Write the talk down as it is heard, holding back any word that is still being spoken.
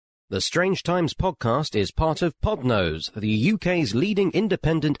The Strange Times podcast is part of Podnose, the UK's leading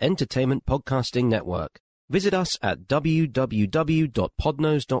independent entertainment podcasting network. Visit us at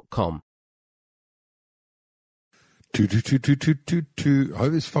www.podnose.com. I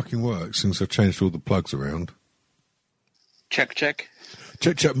hope this fucking works since I've changed all the plugs around. Check. Check,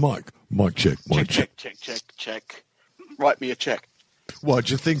 Mike. Mike, check. Check. Write me a check. What,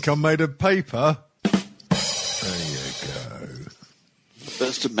 do you think I'm made of paper? There you go.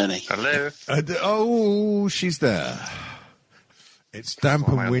 First of many. Hello. She's there. It's damp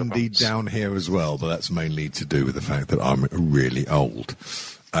and windy down here as well, but that's mainly to do with the fact that I'm really old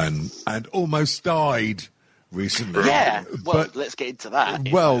and almost died recently. Yeah, well, let's get into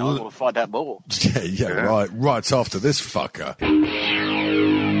that. Well, I want to find out more. Yeah. Right after this fucker.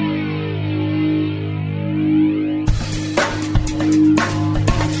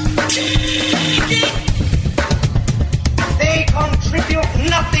 They contribute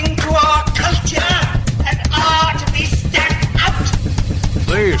nothing to our culture and are to be stamped out.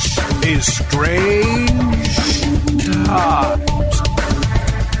 This is Strange Times.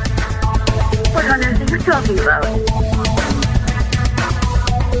 What on earth are you talking about?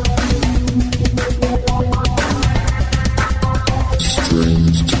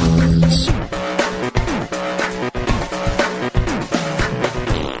 Strange Times.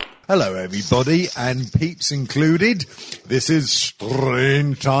 Hello, everybody, and peeps included. This is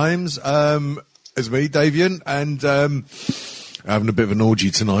Strange Times. It's me, Davian, and having a bit of an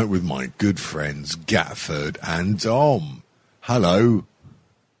orgy tonight with my good friends Gatford and Dom. Hello.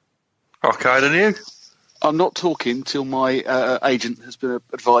 Okay, then you? I'm not talking till my agent has been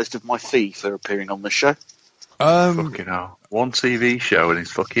advised of my fee for appearing on the show. Fucking hell. One TV show and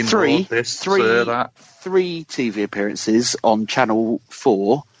it's fucking Three that. TV appearances on Channel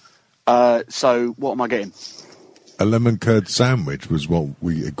 4. So what am I getting? A lemon curd sandwich was what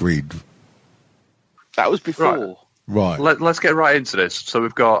we agreed. That was before. Right. Let's get right into this. So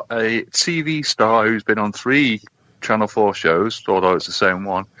we've got a TV star who's been on 3 Channel 4 shows, although it's the same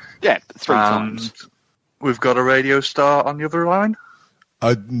one. Yeah, 3 times. We've got a radio star on the other line.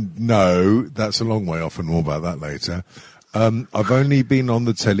 No, that's a long way off, and more about that later. I've only been on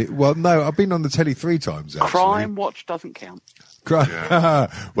the telly. Well, no, I've been on the telly 3 times. Actually. Crime Watch doesn't count. Well,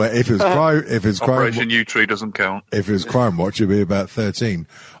 if it's crime, Operation U-Tree doesn't count. If it was Crime Watch, it'd be about 13.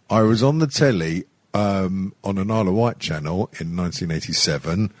 I was on the telly on an Isle of Wight channel in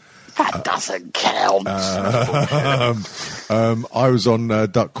 1987. That doesn't count. I was on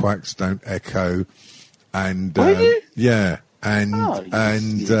Duck Quacks Don't Echo, and Were you? yeah, and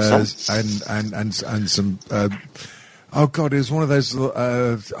some. Oh God! It was one of those.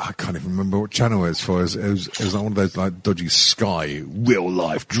 I can't even remember what channel it was for. It was like one of those like dodgy Sky real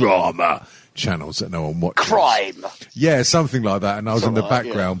life drama channels that no one watches. Crime. Yeah, something like that. And I was in the Something like that,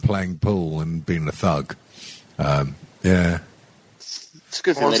 background playing pool and being a thug. Yeah. It's a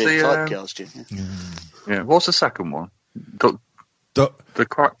good thing they didn't typecast you. Yeah. What's the second one? The Duck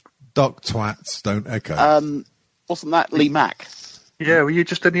Twats Don't Echo. Wasn't that Lee Mack? Yeah, were you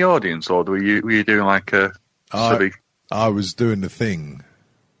just in the audience, or were you doing like a silly? I was doing the thing.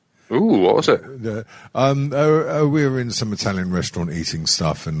 Ooh, what was it? We were in some Italian restaurant eating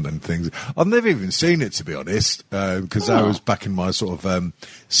stuff and things. I've never even seen it, to be honest, because I was back in my sort of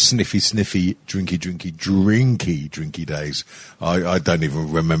sniffy, drinky days. I don't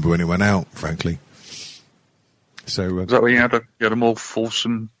even remember when it went out, frankly. So was that when you had a more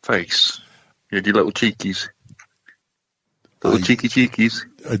fulsome face? You had your little cheekies. Cheekies.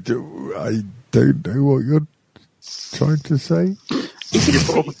 I don't know what you're trying to say. You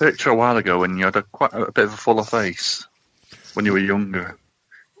put up a picture a while ago when you had quite a bit of a fuller face when you were younger,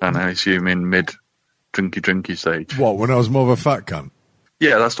 and I assume in mid-drinky stage. What, when I was more of a fat cunt?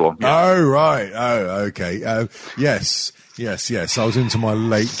 Yeah, that's the one. Yeah. Oh, right. Oh, okay. Yes. I was into my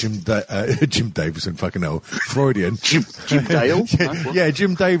late Jim Davidson, fucking hell, Freudian. Jim Dale? Yeah,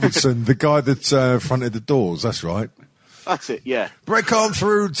 Jim Davidson, the guy that fronted the Doors, that's right. That's it, yeah. Break on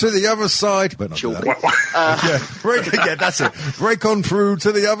through to the other side. But not that's it. Break on through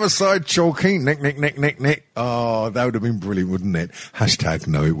to the other side, Chalky. Nick. Oh, that would have been brilliant, wouldn't it? Hashtag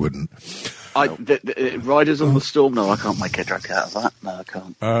no, it wouldn't. Riders on the Storm? No, I can't make a joke out of that. No, I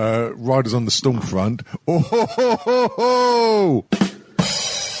can't. Riders on the Storm front. Oh.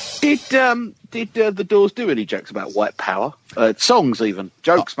 Did the Doors do any jokes about white power? Songs even.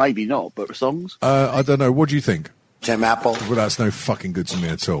 Jokes maybe not, but songs? I don't know. What do you think? Tim Apple. Well, that's no fucking good to me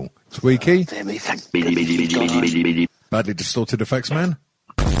at all. Tweaky? Badly distorted effects, man?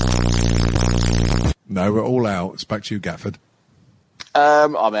 No, we're all out. It's back to you, Gatford.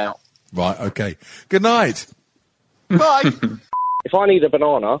 I'm out. Right, okay. Good night. Bye. If I need a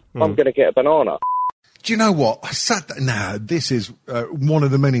banana, I'm going to get a banana. Do you know what? Now, this is one of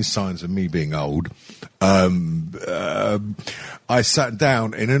the many signs of me being old. I sat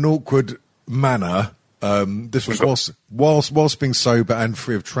down in an awkward manner. This was whilst being sober and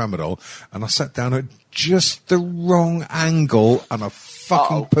free of tramadol, and I sat down at just the wrong angle, and I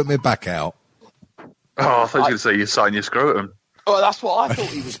fucking put my back out. Oh, I thought you were going to say you sign your scrotum. Well, that's what I thought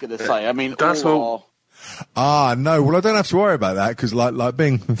he was going to say. I mean, That's all No. Well, I don't have to worry about that because, like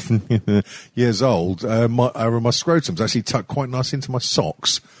being years old, my scrotum's actually tucked quite nice into my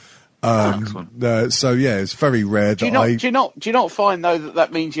socks. So yeah, it's very rare. Do you not find though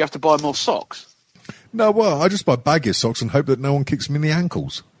that means you have to buy more socks? No, well, I just buy baggier socks and hope that no one kicks me in the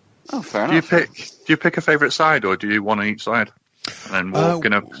ankles. Oh, fair Do enough. you pick a favourite side, or do you one on each side and then walk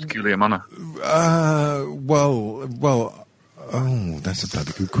in a peculiar manner? Oh, that's a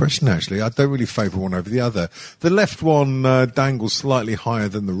bloody good question, actually. I don't really favour one over the other. The left one dangles slightly higher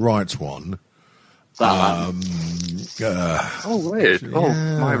than the right one. Weird.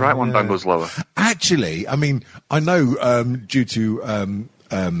 My right one dangles lower. Actually, I mean, I know due to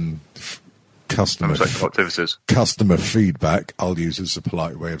customer feedback, I'll use as a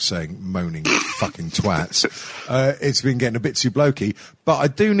polite way of saying moaning fucking twats, it's been getting a bit too blokey. But I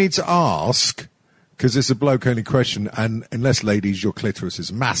do need to ask, because it's a bloke-only question, and unless, ladies, your clitoris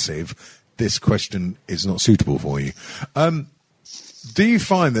is massive, this question is not suitable for you. Do you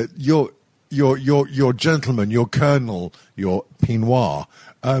find that your gentleman, your colonel, your pinoir,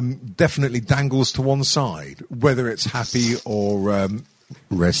 definitely dangles to one side, whether it's happy or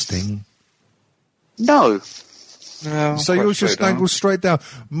resting? No. So yours just dangles straight down.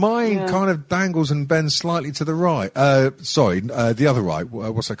 Mine kind of dangles and bends slightly to the right. The other right.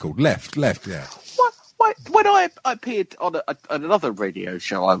 What's that called? Left, yeah. When I appeared on another radio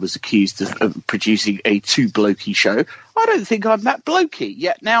show, I was accused of producing a too blokey show. I don't think I'm that blokey,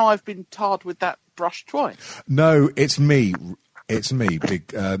 yet now I've been tarred with that brush twice. No, it's me. It's me,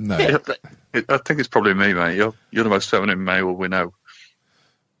 big. No. Yeah, I think it's probably me, mate. You're the most feminine male we know.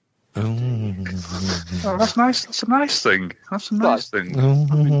 Oh, that's nice. That's a nice thing. That's a nice thing.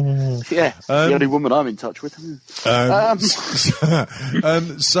 Yeah, the only woman I'm in touch with. Right.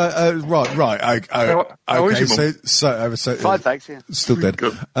 Okay. So, fine, thanks. Yeah, still dead.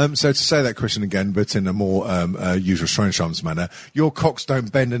 So to say that question again, but in a more usual Strange manner, your cocks don't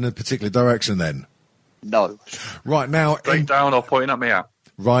bend in a particular direction, then? No. Right now, straight down or pointing at me out.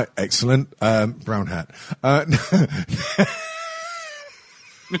 Right, excellent. Brown hat.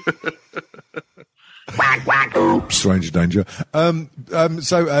 Quack, quack. Stranger danger.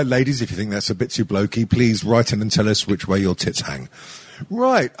 So, ladies, if you think that's a bit too blokey, please write in and tell us which way your tits hang.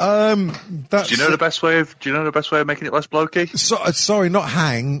 Right. That's, Do you know the best way of making it less blokey? Sorry, not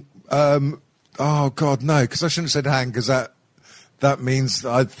hang. Oh God, no, because I shouldn't have said hang, because that means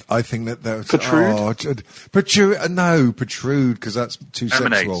I think that protrude. Protrude. No, protrude, because that's too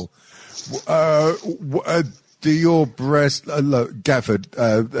sexual. Do your breast look,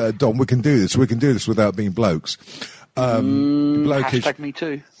 Gafford, Don? We can do this. We can do this without being blokes. Blokish. Hashtag me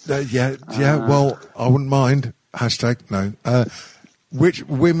too. Yeah. Well, I wouldn't mind. Hashtag no. Which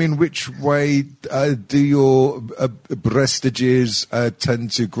way do your breastages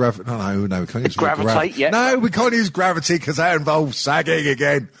tend to gravitate? No, we can't use gravitate. No, we can't use gravity because that involves sagging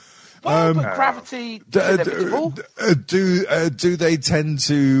again. Well, but gravity is inevitable. Do they tend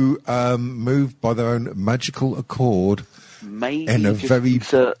to move by their own magical accord? Maybe in a very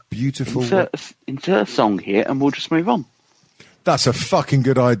beautiful way? Insert a song here, and we'll just move on. That's a fucking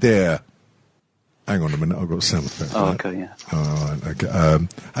good idea. Hang on a minute, I've got a sound effect. Oh, okay, yeah. All right, okay.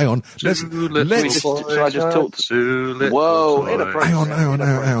 Hang on. Let's. Should I just talk to... Whoa, hang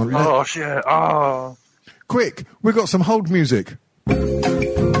on. Oh, shit. Oh. Quick, we've got some hold music.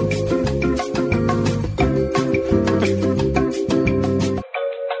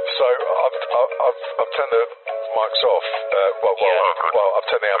 I've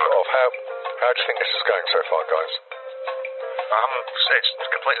turned the amp off. How do you think this is going so far, guys? It's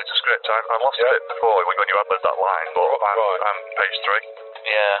completely to script. I lost a bit before when you added that line, but I'm page 3.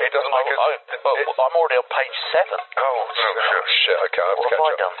 Yeah. It doesn't make it. I'm already on page 7. Oh shit. Okay, I have to catch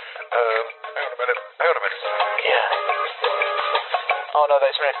up. Done? Hang on a minute. Yeah. Oh no,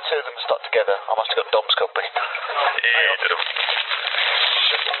 there's only 2 of them stuck together. I must have got Dom's copy. Yeah.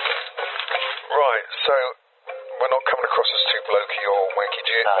 Right, so we're not coming across as too blokey or wanky,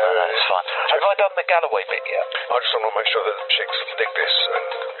 do you? No, it's fine. Have I done the Galloway bit yet? I just want to make sure that the chicks dig this, and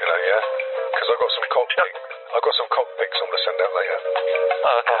because I've got some cock pics I'm going to send out later.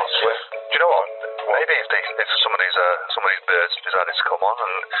 Oh, okay. you know what? Maybe if somebody's birds decided to come on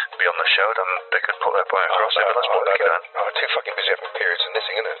and be on the show, then they could put their point across. Maybe that's what they can. I'm too fucking busy having periods and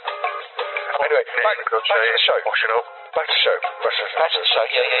knitting, isn't it? Anyway, back to the show. Washing up. Back to the show.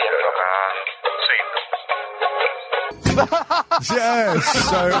 And scene.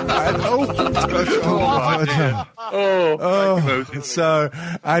 Yes.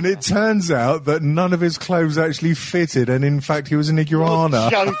 And it turns out that none of his clothes actually fitted, and in fact he was an iguana.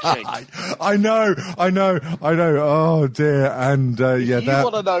 Joking. I know. Oh dear. And You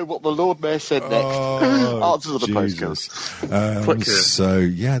want to know what the Lord Mayor said next? Answer to the postcode. So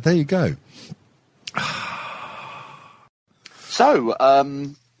yeah, there you go. So,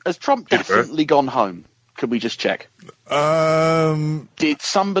 has Trump definitely gone home? Could we just check? Did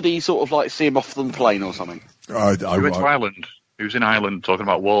somebody sort of like see him off the plane or something? He went to Ireland. He was in Ireland talking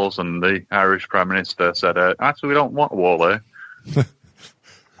about wars, and the Irish Prime Minister said, actually, we don't want a wall there.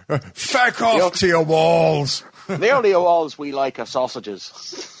 Feck off to your walls. The only walls we like are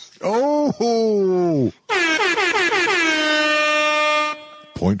sausages. Oh.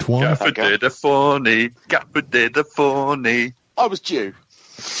 Point one. Gaffer did a phony. I was due.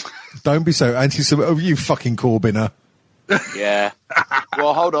 Don't be so anti-Semitic. Oh, you fucking Corbyner. Yeah.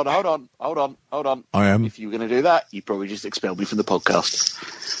 Well, hold on. I am. If you were going to do that, you'd probably just expel me from the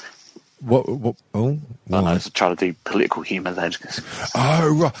podcast. What? Oh, I was trying to do political humour then.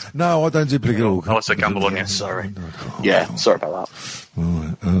 Oh, right. No, I don't do political. I'll say gamble on you. Sorry. Yeah, sorry about that.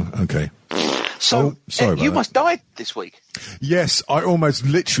 Oh, okay. So, sorry about you that. must die this week. Yes, I almost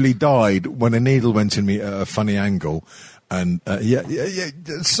literally died when a needle went in me at a funny angle. And, yeah.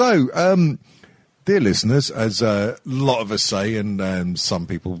 So, dear listeners, as a lot of us say, and some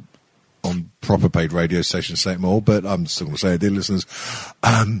people on proper paid radio stations say it more, but I'm still going to say it, dear listeners,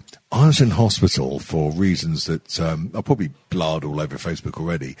 I was in hospital for reasons that I'll probably blard all over Facebook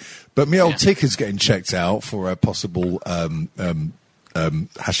already. But my old ticker's getting checked out for a possible hashtag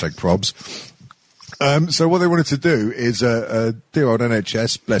probs. So what they wanted to do is, dear old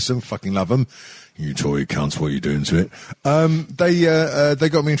NHS, bless them, fucking love them. You Tory cunts, what are you doing to it? They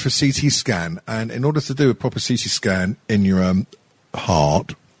got me in for a CT scan, and in order to do a proper CT scan in your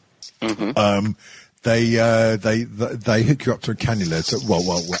heart, they hook you up to a cannula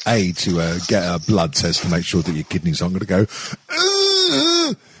to get a blood test to make sure that your kidneys aren't going to go.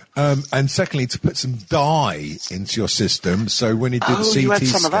 And secondly, to put some dye into your system, so when you do the CT you had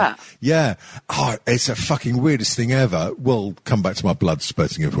scan, some of that. Yeah, it's the fucking weirdest thing ever. We'll come back to my blood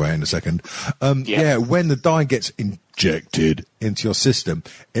spurting everywhere in a second. Yeah, when the dye gets injected into your system,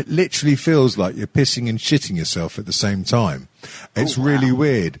 it literally feels like you're pissing and shitting yourself at the same time. It's really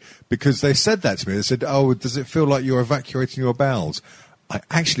weird, because they said that to me. They said, "Oh, does it feel like you're evacuating your bowels?" I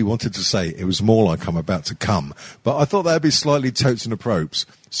actually wanted to say it was more like I'm about to come, but I thought that'd be slightly totes and apropes.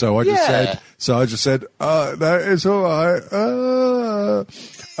 So I just said, no, it's all right.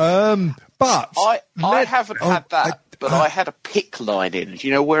 But I haven't had that, but I had a PICC line in. Do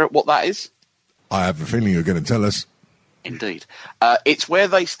you know what that is? I have a feeling you're going to tell us. Indeed. It's where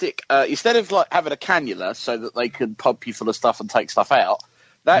they stick, instead of like having a cannula so that they can pump you full of stuff and take stuff out,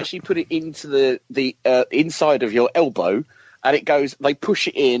 they actually put it into the inside of your elbow. And it goes, they push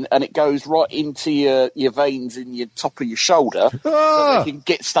it in, and it goes right into your veins in your top of your shoulder, so they can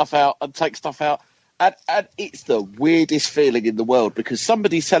get stuff out and take stuff out. And it's the weirdest feeling in the world, because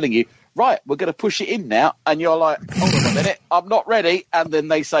somebody's telling you, right, we're going to push it in now, and you're like, hold on a minute, I'm not ready. And then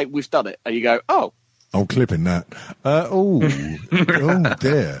they say, we've done it. And you go, oh. I'm clipping that. Oh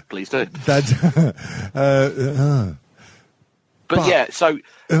dear. Please do. But yeah, so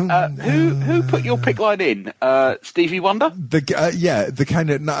who put your PICC line in? Stevie Wonder? The kind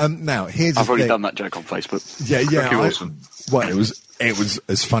of now. Here's I've already thing. done that joke on Facebook. Well, it was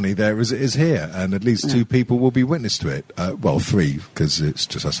as funny there as it is here, and at least two people will be witness to it. Well, three, because it's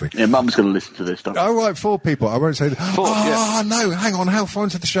just us three. Yeah, Mum's going to listen to this stuff. Oh, right, 4 people. I won't say that. No, hang on. How far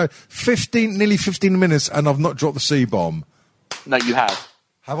into the show? Nearly 15 minutes, and I've not dropped the C-bomb. No, you have.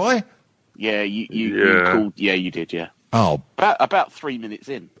 Have I? Yeah, you called. Yeah, you did. Yeah. Oh, about 3 minutes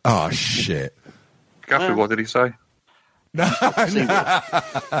in. Oh shit! Gaffy, what did he say? No, You're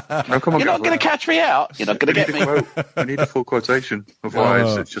not going to catch me out. You're not going to get me. I need a full quotation,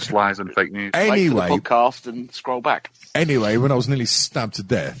 otherwise it's just lies and fake news. Anyway, wait for the podcast and scroll back. Anyway, when I was nearly stabbed to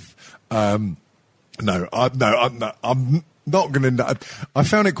death, I'm not going to. I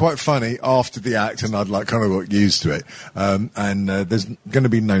found it quite funny after the act, and I'd kind of got used to it. And there's going to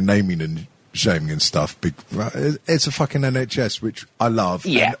be no naming and shaming and stuff. It's a fucking NHS, which I love.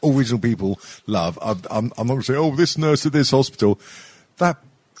 Yeah. And all reasonable people love. I'm not going to say, this nurse at this hospital. That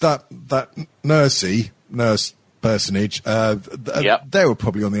nurse personage. They were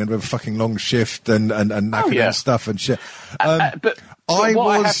probably on the end of a fucking long shift and knackered and stuff and shit. But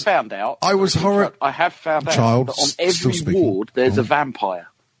I have found out. I was horrible. I have found out that on every ward there's a vampire.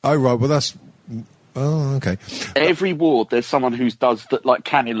 Oh right, well that's. Oh, okay. Every ward, there's someone who does like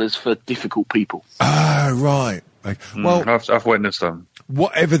cannulas for difficult people. Ah, right. Okay. Well, I've witnessed them.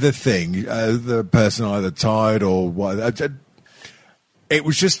 Whatever the thing, the person either tired or what. It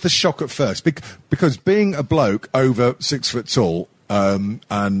was just the shock at first because being a bloke over 6 foot tall,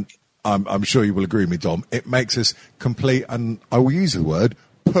 and I'm sure you will agree with me, Dom. It makes us complete, and I will use the word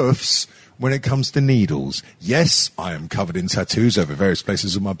puffs. When it comes to needles, yes, I am covered in tattoos over various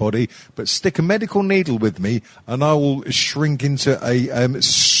places of my body, but stick a medical needle with me and I will shrink into a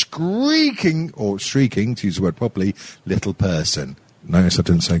shrieking, to use the word properly, little person. Notice I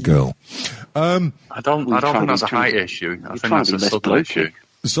didn't say girl. I don't think that's a height issue. I think that's a southern issue.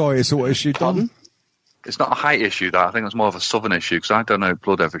 Sorry, it's what issue, Dom? It's not a height issue, though. I think it's more of a southern issue because I donate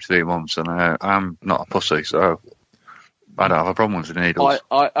blood every 3 months and I'm not a pussy, so... I don't have a problem with the needles.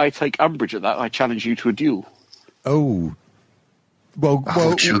 I take umbrage at that. I challenge you to a duel. Oh. Well,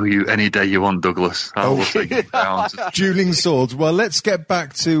 I'll show you any day you want, Douglas. Dueling swords. Well, let's get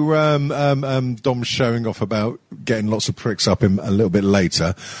back to Dom showing off about getting lots of pricks up him a little bit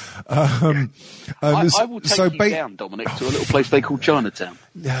later. I will take you down, Dominic, to a little place they call Chinatown.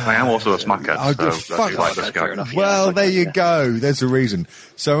 I am also a smackhead. Well, there you go. There's a reason.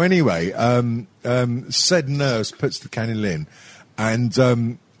 So anyway, said nurse puts the cannula in,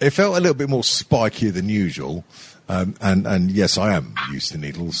 and it felt a little bit more spikier than usual. And yes, I am used to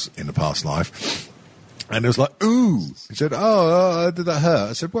needles in a past life. And it was like, ooh. He said, did that hurt?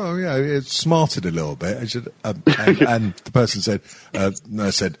 I said, well, yeah, it smarted a little bit. I said, and the person said,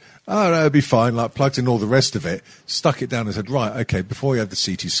 nurse said, oh, no, it'll be fine. Like, plugged in all the rest of it, stuck it down and said, right, okay, before you have the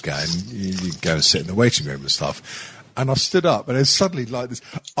CT scan, you go and sit in the waiting room and stuff. And I stood up, and there's suddenly like this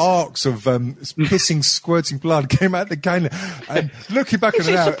arcs of pissing, squirting blood came out the cannula. And looking back at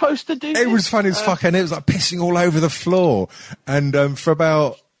it now, supposed to do it was funny as fuck, and it was like pissing all over the floor. And for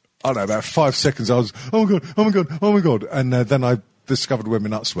about 5 seconds, I was, oh my god, and then I discovered where my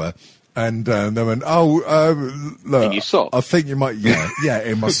nuts were. And they went, look, in your socks? I think you might, yeah,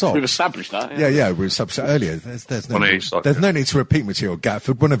 in my socks. We've established that. Yeah, we established that earlier. There's no need to repeat material,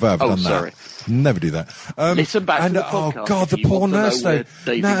 Gatford. Whenever I've done sorry. that, never do that. Listen back to the podcast. Oh God, the poor nurse though.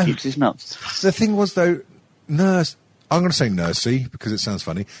 David keeps his nuts. The thing was though, nurse. I'm going to say nursey because it sounds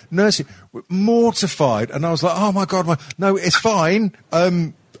funny. Nursey, mortified, and I was like, oh my God, no, it's fine.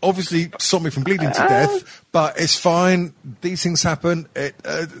 Obviously stopped me from bleeding to death, but it's fine. These things happen. It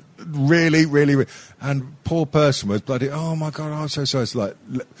really, and poor person was bloody, oh my God, I'm so sorry. It's like,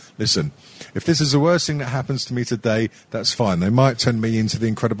 listen, if this is the worst thing that happens to me today, that's fine. They might turn me into the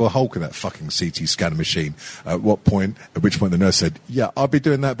Incredible Hulk in that fucking CT scanner machine. At which point the nurse said, yeah, I'll be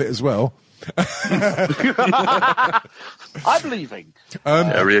doing that bit as well. I'm leaving.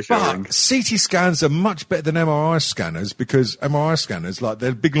 Reassuring. But CT scans are much better than MRI scanners because MRI scanners, like,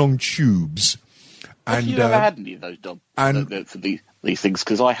 they're big long tubes. Have you ever had any of those, Dom? For these things?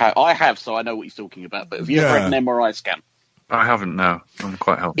 Because I have, so I know what he's talking about. But have you ever had an MRI scan? I haven't, no. I'm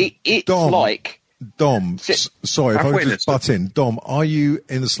quite healthy. It's like... Dom, sorry, if I could just butt in. Dom, are you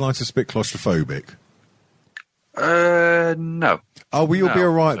in the slightest bit claustrophobic? No. Oh, well, you'll be all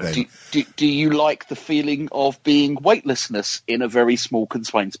right then. Do you like the feeling of being weightlessness in a very small,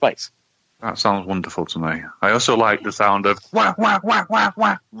 constrained space? That sounds wonderful to me. I also like the sound of wah, wah, wah, wah,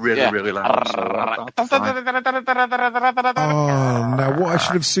 wah, really loud. So now what I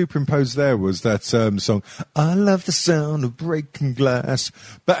should have superimposed there was that song, I love the sound of breaking glass.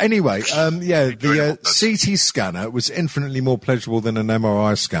 But anyway, the CT scanner was infinitely more pleasurable than an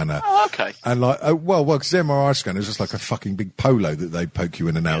MRI scanner. Oh, okay. And like, because the MRI scanner is just like a fucking big polo that they poke you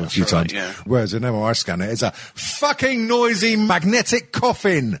in and out a few times. Yeah. Whereas an MRI scanner is a fucking noisy magnetic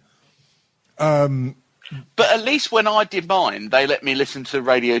coffin. But at least when I did mine, they let me listen to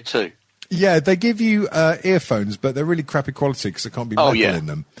Radio 2. Yeah, they give you earphones, but they're really crappy quality because there can't be metal in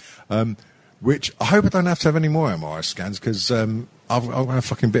them. Which I hope I don't have to have any more MRI scans because I've got a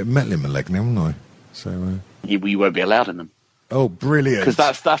fucking bit of metal in my leg now, haven't I? So you won't be allowed in them. Oh, brilliant!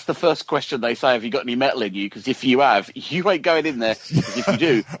 Because that's the first question they say. Have you got any metal in you? Because if you have, you ain't going in there. Because if you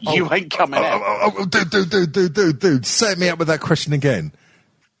do, you ain't coming out. Dude, set me up with that question again.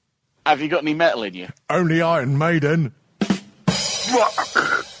 Have you got any metal in you? Only Iron Maiden.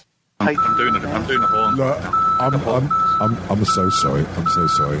 I'm doing a horn. Look, I'm so sorry. I'm so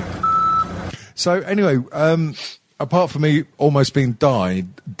sorry. So anyway, apart from me almost being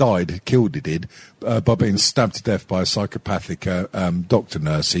killed, by being stabbed to death by a psychopathic doctor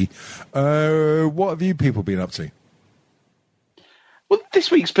nursey, what have you people been up to? Well,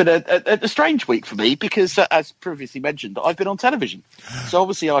 this week's been a strange week for me because, as previously mentioned, I've been on television. So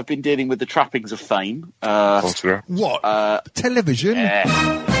obviously I've been dealing with the trappings of fame. What? Television?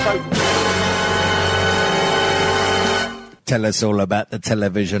 Tell us all about the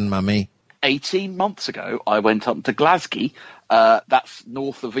television, Mummy. 18 months ago, I went up to Glasgow, that's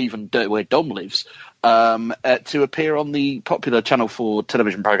north of even where Dom lives, to appear on the popular Channel 4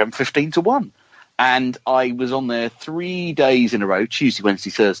 television programme 15 to 1. And I was on there 3 days in a row, Tuesday, Wednesday,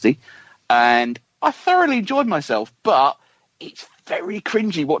 Thursday, and I thoroughly enjoyed myself, but it's very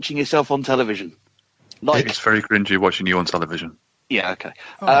cringy watching yourself on television. It's very cringy watching you on television. Yeah, okay.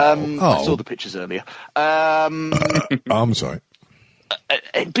 I saw the pictures earlier. I'm sorry. But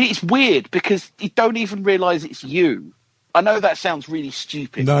it's weird because you don't even realise it's you. I know that sounds really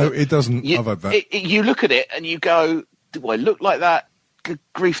stupid. No, it doesn't. I've had that. You look at it and you go, do I look like that? Good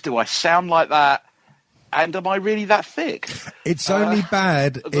grief, do I sound like that? And am I really that thick? It's only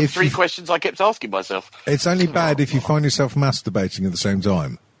bad the if... three questions I kept asking myself. It's only bad if you find yourself masturbating at the same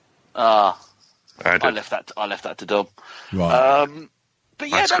time. I left that to Dom. Right. But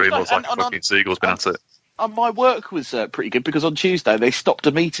yeah, like a fucking seagull's been at it. And my work was pretty good because on Tuesday they stopped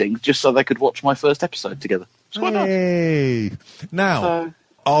a meeting just so they could watch my first episode together. It's quite nice. Hey. Now,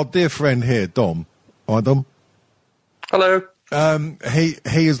 our dear friend here, Dom. Hi, Dom. Hello. He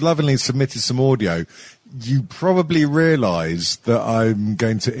has lovingly submitted some audio. You probably realise that I'm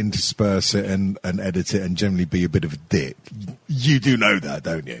going to intersperse it and edit it and generally be a bit of a dick. You do know that,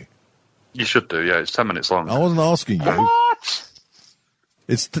 don't you? You should do, yeah. It's 10 minutes long. I wasn't asking you. What?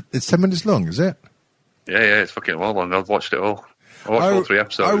 It's 10 minutes long, is it? Yeah, it's fucking well long. I've watched it all. I watched all 3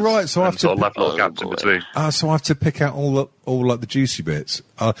 episodes. Oh, right. So I have to sort of left little gaps in between. So I have to pick out all like the juicy bits.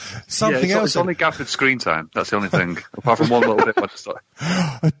 Something else. It's only gapped screen time. That's the only thing. Apart from one little bit when I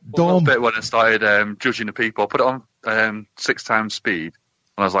started. Dom. Bit when I started judging the people. I put it on 6 times speed.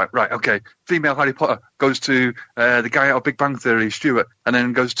 And I was like, right, okay, female Harry Potter goes to the guy out of Big Bang Theory, Stuart, and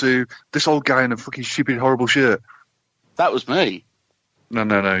then goes to this old guy in a fucking stupid, horrible shirt. That was me.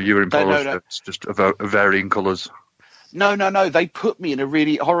 No, you were in Polar shirts, just varying colours. No. They put me in a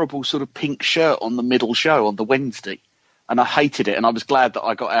really horrible sort of pink shirt on the middle show on the Wednesday, and I hated it. And I was glad that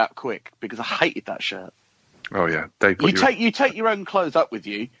I got out quick because I hated that shirt. Oh yeah, they put you take your own clothes up with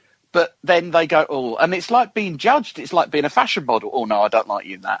you, but then they go, oh, and it's like being judged. It's like being a fashion model. Oh no, I don't like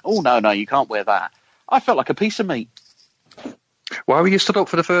you in that. Oh no, you can't wear that. I felt like a piece of meat. Why were you stood up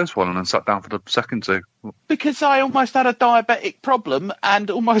for the first one and then sat down for the second 2? Because I almost had a diabetic problem and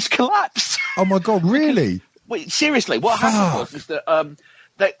almost collapsed. Oh my God, really? Wait, seriously, what happened was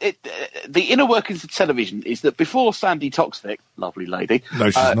that the inner workings of television is that before Sandy Toksvig, lovely lady,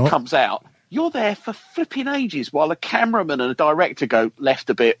 comes out, you're there for flipping ages while a cameraman and a director go left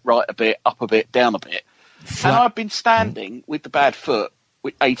a bit, right a bit, up a bit, down a bit. And I've been standing with the bad foot,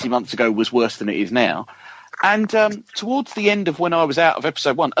 which 18 months ago was worse than it is now. And towards the end of when I was out of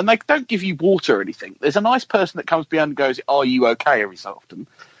episode 1, and they don't give you water or anything. There's a nice person that comes behind and goes, "Are you okay?" every so often,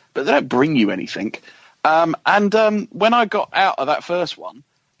 but they don't bring you anything. And when I got out of that first one,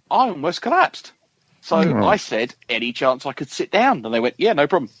 I almost collapsed. So I said, "Any chance I could sit down?" And they went, "Yeah, no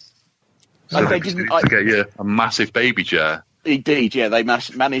problem." So and they didn't get you a massive baby chair. Indeed, yeah, they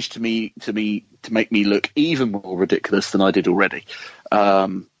managed to make me look even more ridiculous than I did already.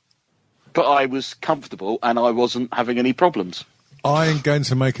 But I was comfortable and I wasn't having any problems. I am going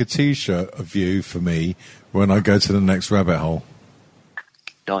to make a T-shirt of you for me when I go to the next rabbit hole.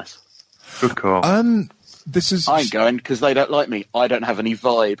 Nice. Good call. This is. I'm going because they don't like me. I don't have any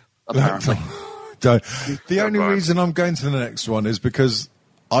vibe, apparently. The only reason I'm going to the next one is because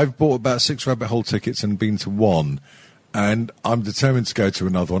I've bought about 6 rabbit hole tickets and been to one. And I'm determined to go to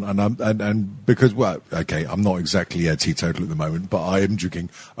another one, and because I'm not exactly a teetotal at the moment, but I am drinking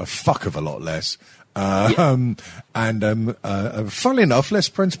a fuck of a lot less, funnily enough, less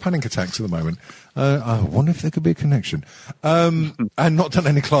prone to panic attacks at the moment. I wonder if there could be a connection. And not done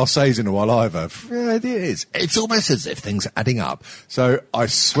any Class A's in a while either. Yeah, it is. It's almost as if things are adding up. So I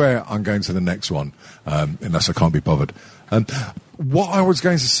swear I'm going to the next one, unless I can't be bothered. What I was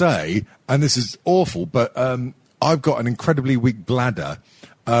going to say, and this is awful, but I've got an incredibly weak bladder.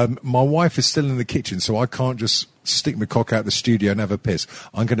 My wife is still in the kitchen, so I can't just stick my cock out the studio and have a piss.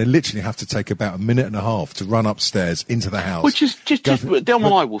 I'm going to literally have to take about a minute and a half to run upstairs into the house. Which is just Delma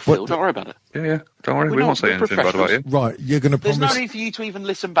and I will feel. Don't worry about it. Yeah. Don't worry. We won't say anything bad about you. Right, you're going to promise. There's no need for you to even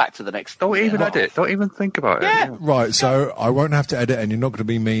listen back to the next. Don't even edit. Don't even think about it. Yeah. Right, so I won't have to edit, and you're not going to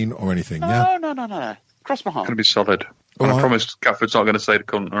be mean or anything. No. Cross my heart. It's going to be solid. And I promise Catford's not going to say the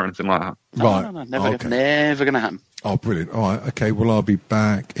cunt or anything like that. No. Never going to happen. Oh, brilliant. All right, okay, well, I'll be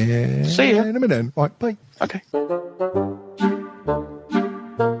back See ya. in a minute. Right, bye. Okay.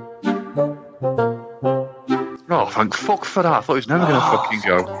 thank fuck for that. I thought he was never going to fucking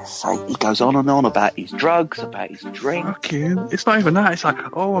go. So he goes on and on about his drugs, about his drink. Fuck you. It's not even that. It's like,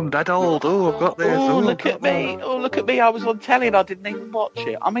 oh, I'm dead old. Oh, I've got this. Oh, look at me. Oh, look at me. I was on telly and I didn't even watch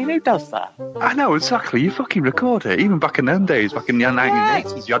it. I mean, who does that? I know, exactly. You fucking record it. Even back in them days, back in the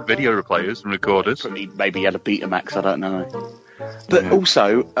 1980s, you had video players and recorders. Maybe he had a Betamax, I don't know. But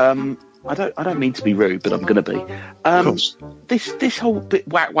also, I don't mean to be rude, but I'm going to be. This whole bit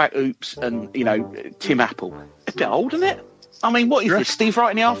whack oops and Tim Apple, a bit old, isn't it? I mean, what is this? Steve Wright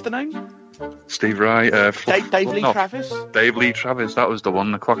in the afternoon? Steve Wright, Dave Lee Travis. Dave Lee Travis, that was the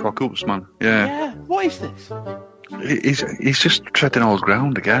one, the Clock Oops man. Yeah. Yeah. What is this? He's just treading old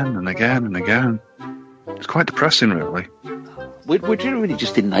ground again and again and again. It's quite depressing, really. We're generally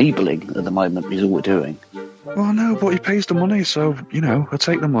just enabling at the moment. Is all we're doing. Well, no, but he pays the money, so, I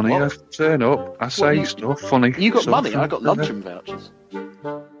take the money, I turn up, I say stuff, funny. You got stuff, money, I got luncheon vouchers.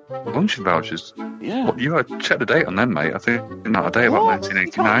 Luncheon vouchers? Yeah. What, you gotta check the date on them, mate. I think not a day about 1989.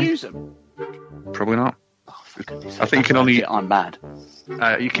 You can't use them? Probably not. Oh, for goodness sake, I think you can only... I'm mad.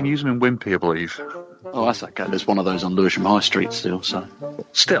 You can use them in Wimpy, I believe. Oh, that's okay. There's one of those on Lewisham High Street still, so...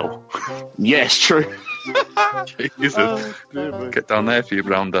 Still? Yes, true. Jesus. Get down there for your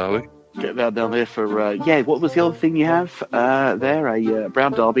brown derby. Get down there for what was the other thing you have there? A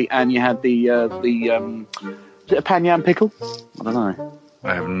brown derby, and you had the is it a pan yam pickle? I don't know.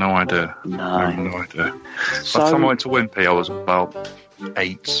 I have no idea. No. I have no idea. So, Last time I went to Wimpy, I was about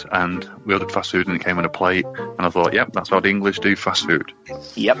 8, and we ordered fast food, and it came in a plate, and I thought, yep, that's how the English do fast food.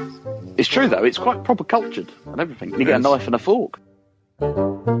 Yep. It's true though. It's quite proper cultured and everything. You get a knife and a fork.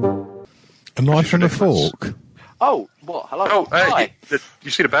 A knife and a fork. Oh, what? Hello. Oh, hi. You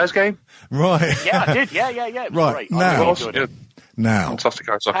see the Bears game? Right. Yeah, I did. Yeah. It was Right, great. now. Now, fantastic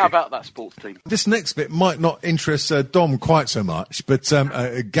ice hockey. How about that sports team? This next bit might not interest Dom quite so much, but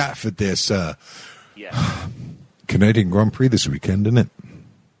Gatford, dear sir. Yeah. Canadian Grand Prix this weekend, isn't it?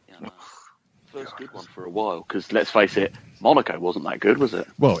 Yeah, no. First good one for a while, because let's face it, Monaco wasn't that good, was it?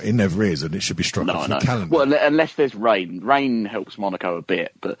 Well, it never is, and it should be struck off the calendar. Well, unless there's rain. Rain helps Monaco a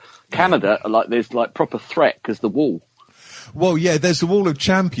bit, but Canada, there's proper threat because the wall. Well, yeah, there's the Wall of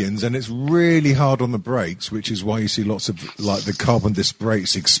Champions, and it's really hard on the brakes, which is why you see lots of, the carbon disc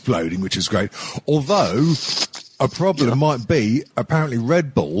brakes exploding, which is great. Although, a problem might be, apparently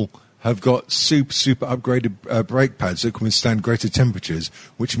Red Bull have got super upgraded brake pads that can withstand greater temperatures,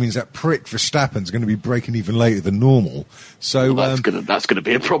 which means that prick Verstappen's going to be braking even later than normal. So that's going to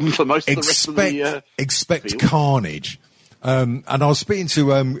be a problem for most of the rest of the expect field. carnage. And I was speaking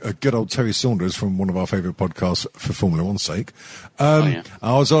to a good old Terry Saunders from one of our favourite podcasts for Formula One's sake. I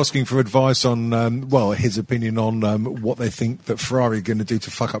was asking for advice on, his opinion on what they think that Ferrari are going to do to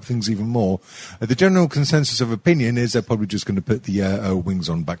fuck up things even more. The general consensus of opinion is they're probably just going to put the wings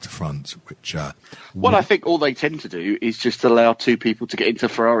on back to front, which... I think all they tend to do is just allow two people to get into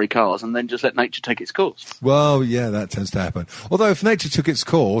Ferrari cars and then just let nature take its course. Well, yeah, that tends to happen. Although if nature took its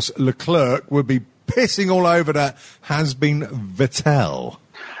course, Leclerc would be pissing all over that has-been Vettel.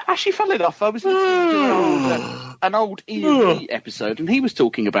 Actually, funnily enough, I was listening to an old E&P episode, and he was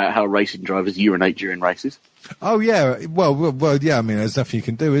talking about how racing drivers urinate during races. Oh, yeah. Well, yeah, I mean, there's nothing you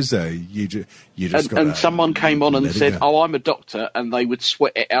can do, is there? You just and someone came on and said, I'm a doctor, and they would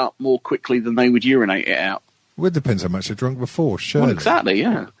sweat it out more quickly than they would urinate it out. Well, it depends how much they're drunk before, sure. Well, exactly,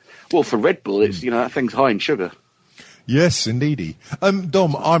 yeah. Well, for Red Bull, it's, that thing's high in sugar. Yes, indeedy.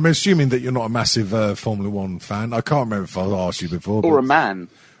 Dom, I'm assuming that you're not a massive Formula One fan. I can't remember if I asked you before. Or a man.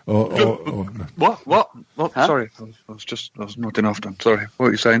 Or What? Huh? Sorry, I was nodding off then. Sorry, what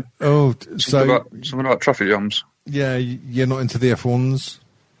are you saying? Oh, something about traffic jams. Yeah, you're not into the F1s?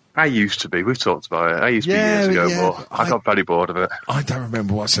 I used to be. We've talked about it. I used to be years ago, but I got very bored of it. I don't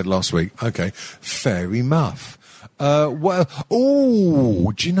remember what I said last week. Okay, fair enough. Do you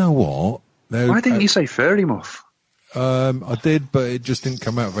know what? Why didn't you say fairy muff? I did, but it just didn't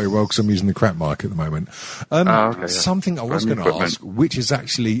come out very well because I'm using the crap mic at the moment. Something I was going to ask, which is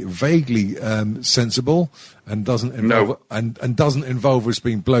actually vaguely sensible and doesn't involve and doesn't involve us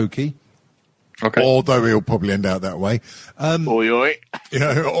being blokey. Okay. Although he'll probably end out that way. Oi, oi.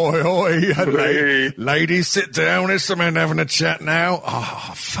 Oi. Ladies, sit down. It's the men having a chat now.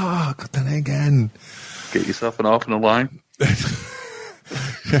 Oh, fuck. I've done it again. Get yourself an half and a line.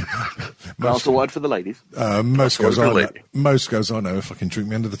 That's a word for the ladies. Most girls I know fucking drink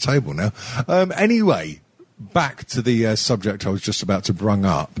me under the table now. Anyway, back to the subject I was just about to bring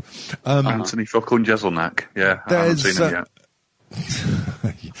up. Anthony fucking Jeselnik. Yeah, I haven't seen him yet.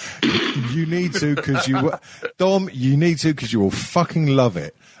 You need to because Dom, you need to because you will fucking love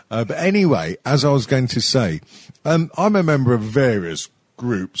it. But anyway, as I was going to say, I'm a member of various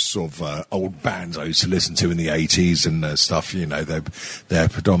groups of old bands I used to listen to in the 80s and stuff. You know, they're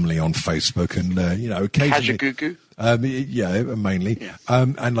predominantly on Facebook, and you know, occasionally. Kajagoogoo? Yeah, mainly. Yeah.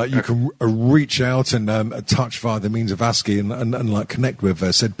 And like you can reach out and touch via the means of ASCII and like connect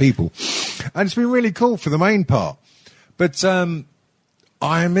with said people, and it's been really cool for the main part. But I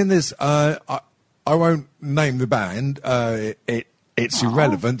am in this. I won't name the band. It's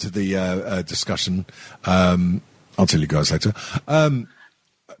irrelevant to the discussion. I'll tell you guys later.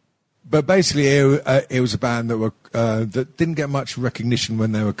 But basically, it was a band that were that didn't get much recognition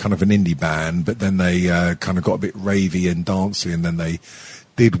when they were kind of an indie band, but then they kind of got a bit ravey and dancey, and then they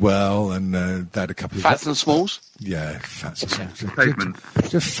did well, and they had a couple of Fats and Smalls. Yeah, Fats and Smalls. Pavement.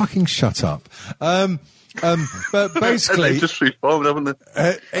 Just fucking shut up. But basically, They've just reformed, haven't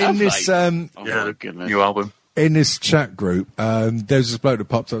they? in this New album. in this chat group, there's this bloke that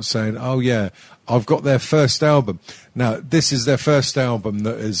popped up saying, "Oh yeah, I've got their first album." Now, this is their first album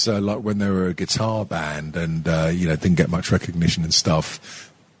that is like when they were a guitar band and you know, didn't get much recognition and stuff.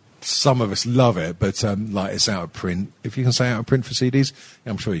 Some of us love it, but like it's out of print. If you can say out of print for CDs,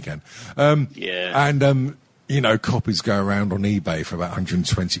 I'm sure you can. Yeah. And you know, copies go around on eBay for about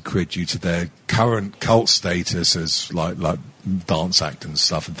 120 quid due to their current cult status as like dance act and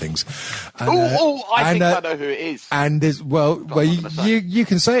stuff and things. And, I think I know who it is. And there's you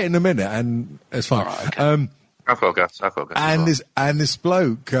can say it in a minute, and it's fine. All right, okay. I've got gas. And this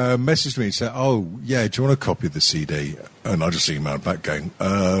bloke messaged me and said, "Oh yeah, do you want a copy of the CD?" And I just emailed back going,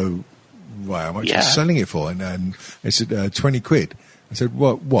 "Oh, wow, how much are you selling it for?" And it said 20 quid. I said,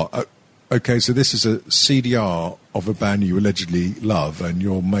 "What? Okay, so this is a CDR of a band you allegedly love, and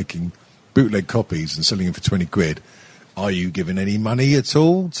you're making bootleg copies and selling them for 20 quid. Are you giving any money at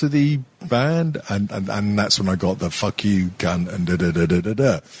all to the band?" And that's when I got the "fuck you, gun" and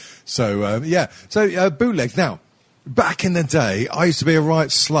da-da-da-da-da-da. So, So, bootlegs. Now, back in the day, I used to be a right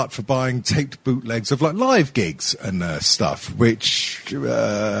slut for buying taped bootlegs of, like, live gigs and stuff, which,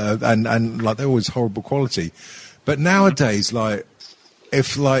 and like, they're always horrible quality. But nowadays, like,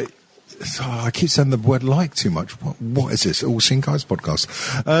 if, like, I keep saying the word "like" too much. What is this? All Seen Guys podcast.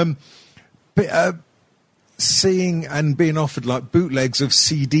 Seeing and being offered like bootlegs of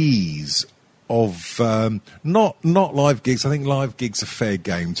CDs of not live gigs. I think live gigs are fair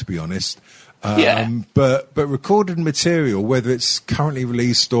game, to be honest. But recorded material, whether it's currently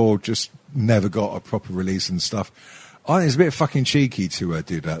released or just never got a proper release and stuff, I think it's a bit fucking cheeky to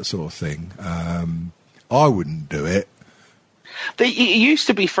do that sort of thing. I wouldn't do it. It used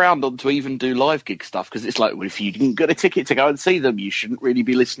to be frowned on to even do live gig stuff because it's like, well, if you didn't get a ticket to go and see them, you shouldn't really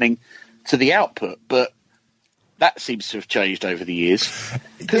be listening to the output. But that seems to have changed over the years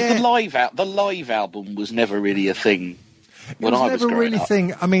because the live album was never really a thing. When I was growing up.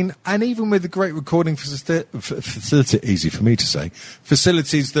 Thing. I mean, and even with the great recording facility, easy for me to say,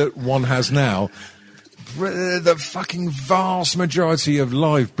 facilities that one has now, the fucking vast majority of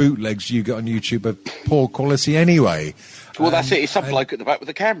live bootlegs you get on YouTube are poor quality anyway. Well, that's it. It's some bloke at the back with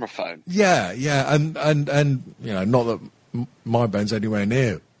a camera phone. Yeah, and you know, not that my band's anywhere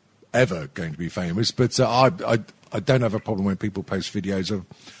near ever going to be famous, but I don't have a problem when people post videos of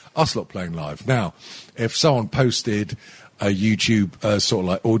us lot playing live. Now, if someone posted a YouTube sort of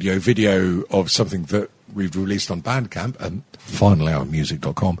like audio video of something that we've released on Bandcamp and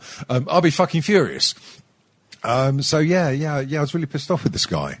finalhourmusic.com, I'll be fucking furious. So yeah, I was really pissed off with this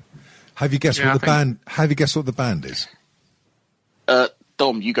guy. Have you guessed what the band is?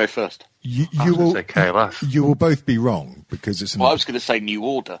 Dom, you go first. You will say KLF. You will both be wrong because it's. Well, I was going to say New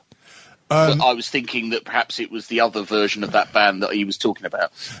Order. But I was thinking that perhaps it was the other version of that band that he was talking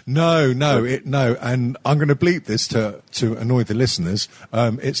about. No, and I'm going to bleep this to annoy the listeners.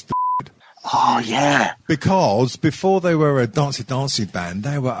 It's the. Oh yeah. Because before they were a dancey band,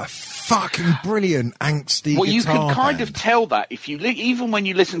 they were a fucking brilliant angsty. Well, you guitar can kind band. of tell that if you even when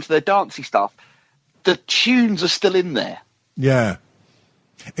you listen to their dancey stuff, the tunes are still in there. Yeah.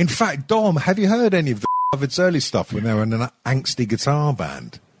 In fact, Dom, have you heard any of the Harvard's early stuff when they were in an angsty guitar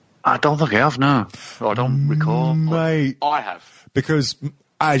band? I don't think I have, no. I don't recall. Mate. I have. Because,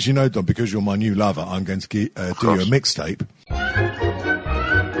 as you know, Dom, because you're my new lover, I'm going to do you a mixtape.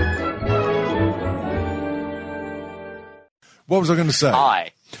 What was I going to say?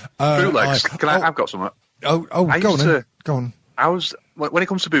 Bootlegs. I've got some. Go on. When it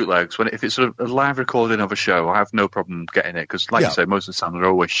comes to bootlegs, if it's sort of a live recording of a show, I have no problem getting it because, like you say, most of the sounds are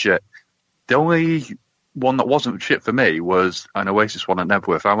always shit. The only one that wasn't shit for me was an Oasis one at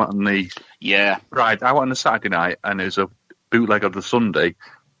Nebworth. I went on the Saturday night and it was a bootleg of the Sunday,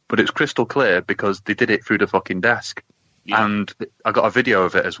 but it's crystal clear because they did it through the fucking desk. and I got a video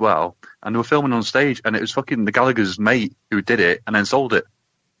of it as well, and they were filming on stage, and it was fucking the Gallagher's mate who did it and then sold it.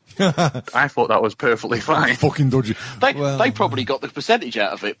 I thought that was perfectly fine. Fucking dodgy. They probably got the percentage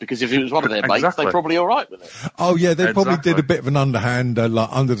out of it, because if it was one of their mates, Exactly. they're probably all right with it. Oh yeah, they probably Exactly. did a bit of an underhand, like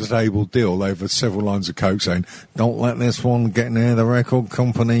under the table deal over several lines of coke, saying, "Don't let this one get near the record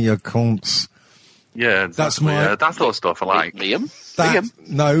company, you cunts." Yeah, exactly. That's my- yeah, that sort of stuff I like. Liam? That,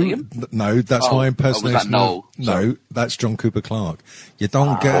 Liam? no, that's Oh, my was impersonation. that Noel? No, that's John Cooper Clarke. You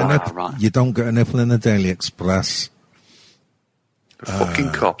don't get a nipple. right. You don't get a nipple in the Daily Express. The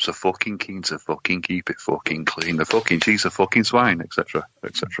fucking cops are fucking keen to fucking keep it fucking clean. The fucking cheese are fucking swine, etc.,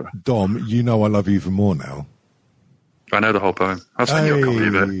 etc. Dom, you know I love you even more now. I know the whole poem. I'll send you a copy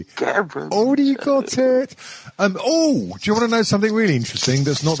of it. Already you got it. Do you want to know something really interesting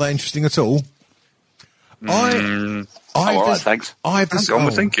that's not that interesting at all? All right, thanks. I've Hang on,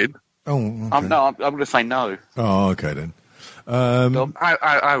 we're thinking. Oh, okay. I'm going to say no. Oh, okay then. I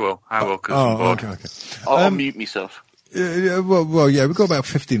will. Okay. I'll mute myself. Well, yeah, we've got about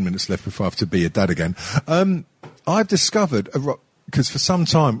 15 minutes left before I have to be a dad again. I've discovered, because for some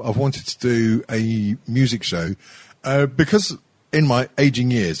time I've wanted to do a music show, because in my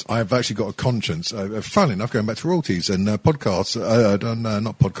aging years I've actually got a conscience, funnily enough, going back to royalties and podcasts,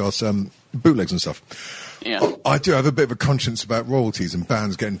 not podcasts, bootlegs and stuff. Yeah. I do have a bit of a conscience about royalties and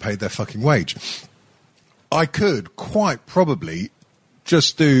bands getting paid their fucking wage. I could quite probably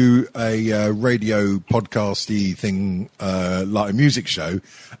just do a radio podcasty thing, like a music show,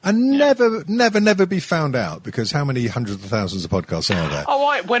 and never be found out, because how many hundreds of thousands of podcasts are there?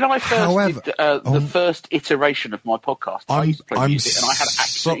 When I first However, did the first iteration of my podcast, I used to play music, and I had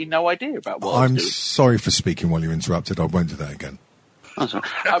absolutely no idea about what I was I'm doing. sorry for speaking while you're interrupted. I won't do that again. That's all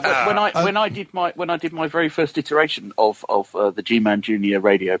right. When I did my very first iteration of the G-Man Junior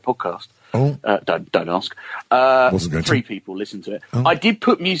radio podcast, don't ask. Wasn't going to. 3 people listened to it. I did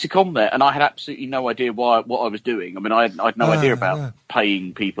put music on there, and I had absolutely no idea what I was doing. I mean, I had no idea about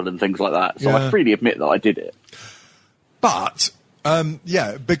paying people and things like that. So I freely admit that I did it. But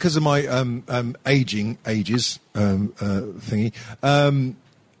because of my ages thingy,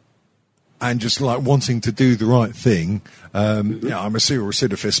 and just like wanting to do the right thing, I'm a serial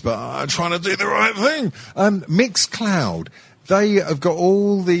recidivist, but I'm trying to do the right thing. Mixcloud, they have got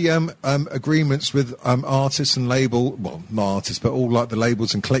all the agreements with artists and not artists, but all like the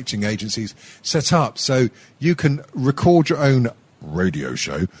labels and collecting agencies set up, so you can record your own radio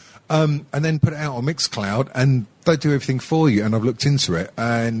show, and then put it out on Mixcloud, and they do everything for you. And I've looked into it,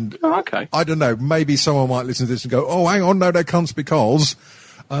 and okay. I don't know, maybe someone might listen to this and go, "Oh, hang on, no, they can't because."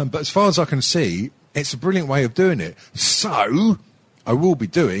 But as far as I can see, it's a brilliant way of doing it. So I will be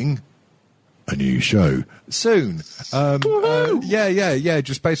doing a new show soon. Just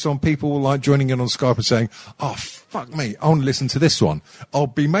based on people like joining in on Skype and saying, "Oh, fuck me, I want to listen to this one." I'll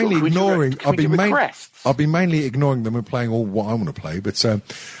be mainly ignoring. I'll be mainly ignoring them and playing all what I want to play. But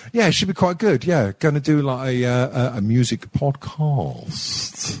it should be quite good. Yeah, going to do like a music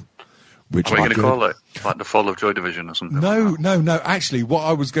podcast. Which What are you going to call it? Like the Fall of Joy Division or something? No. Actually, what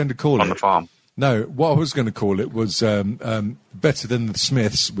I was going to call it... On the farm? No, what I was going to call it was Better Than the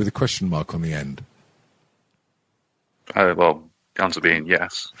Smiths with a question mark on the end. Well, the answer being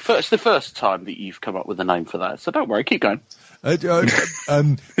yes. It's the first time that you've come up with a name for that, so don't worry, keep going. It's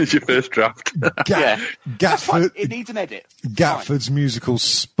your first draft. Gatford, it needs an edit. Gatford's Musical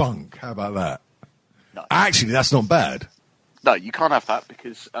Spunk. How about that? No. Actually, that's not bad. No, you can't have that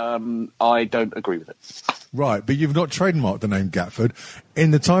because I don't agree with it. Right, but you've not trademarked the name Gatford. In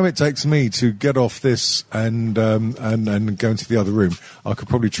the time it takes me to get off this and go into the other room, I could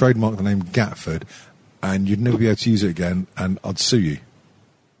probably trademark the name Gatford, and you'd never be able to use it again, and I'd sue you.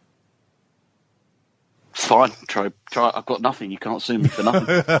 Fine, try. I've got nothing. You can't sue me for nothing.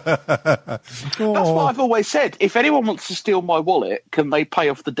 That's what I've always said. If anyone wants to steal my wallet, can they pay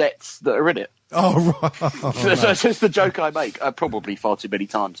off the debts that are in it? Oh, right. So it's the joke I make, probably far too many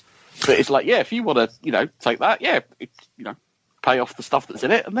times. But it's like, if you want to, take that, pay off the stuff that's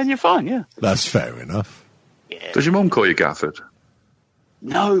in it, and then you're fine, yeah. That's fair enough. Yeah. Does your mum call you Gafford?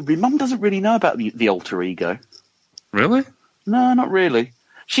 No, my mum doesn't really know about the alter ego. Really? No, not really.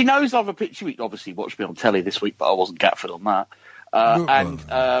 She knows I've she obviously watched me on telly this week, but I wasn't Gatford on that.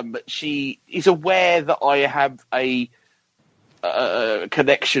 And she is aware that I have a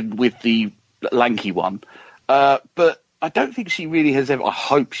connection with the lanky one, but I don't think she really has ever. I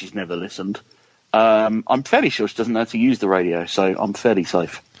hope she's never listened. I'm fairly sure she doesn't know how to use the radio, so I'm fairly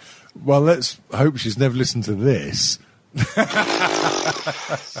safe. Well, let's hope she's never listened to this.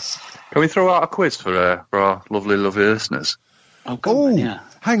 Can we throw out a quiz for our lovely listeners? Oh, yeah.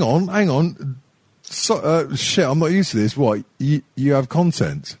 Hang on. Shit, I'm not used to this. What? You have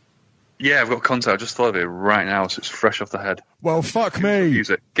content? Yeah, I've got content. I just thought of it right now, so it's fresh off the head. Well, fuck me.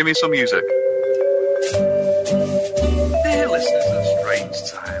 Music. Give me some music. Dear listeners of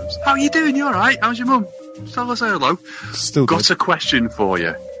Strange Times, how are you doing? You all right? How's your mum? Tell us hello. Still got good. a question for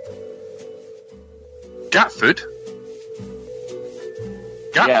you. Gatford?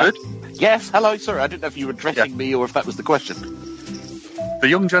 Gatford? Yes, hello, sorry, I didn't know if you were addressing me or if that was the question. The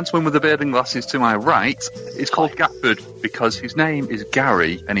young gentleman with the beard and glasses to my right is called Gatford because his name is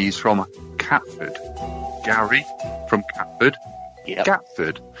Gary and he's from Catford. Gary from Catford. Yep.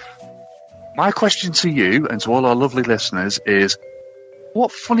 Gatford. My question to you and to all our lovely listeners is,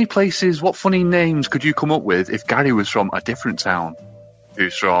 what funny places, what funny names could you come up with if Gary was from a different town?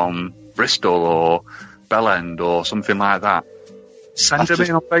 Who's from Bristol or Bellend or something like that? Send them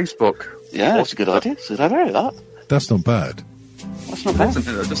in on Facebook. Yeah, that's a good idea. So I know that. That's not bad. That's not bad.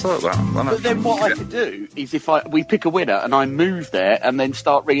 I just thought that. But then what I could do is if we pick a winner and I move there and then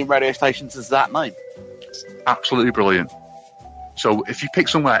start ringing radio stations as that name. Absolutely brilliant. So if you pick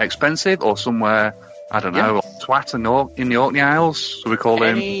somewhere expensive or somewhere, I don't know, twat in the Orkney Isles, so we call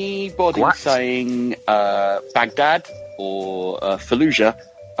him... Anybody Twat? saying Baghdad or Fallujah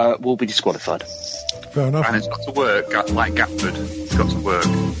will be disqualified. Fair enough. And it's got to work like Gatford. It's got to work.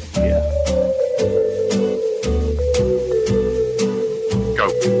 Yeah. Go.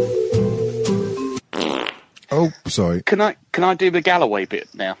 Oh, sorry. Can I do the Galloway bit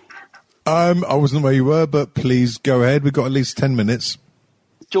now? I wasn't where you were, but please go ahead. We've got at least 10 minutes.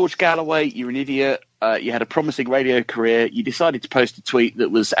 George Galloway, you're an idiot. You had a promising radio career. You decided to post a tweet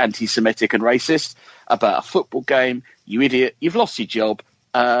that was anti-Semitic and racist about a football game. You idiot. You've lost your job.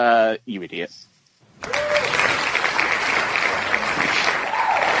 You idiot.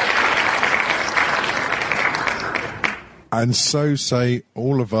 And so say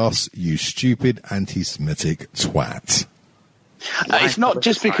all of us, you stupid anti-Semitic twat. It's not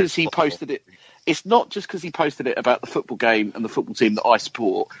just because he posted it. It's not just because he posted it about the football game and the football team that I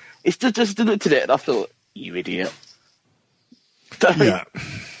support. It's just looked at it and I thought, you idiot. Yeah.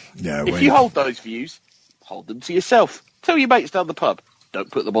 If you hold those views, hold them to yourself. Tell your mates down the pub. Don't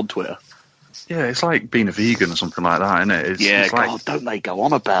put them on Twitter. Yeah, it's like being a vegan or something like that, isn't it? It's God, like, don't they go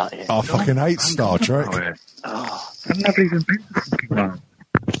on about it? I fucking hate Star Trek. I've never even been to something.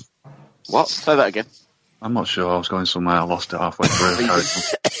 What? Say that again. I'm not sure. I was going somewhere. I lost it halfway through.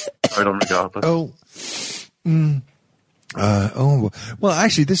 Carried on regardless. Well,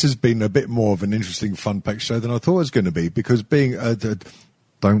 actually, this has been a bit more of an interesting fun packed show than I thought it was going to be, because being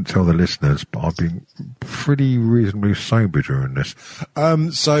don't tell the listeners, but I've been pretty reasonably sober during this.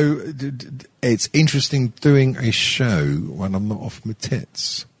 So it's interesting doing a show when I'm not off my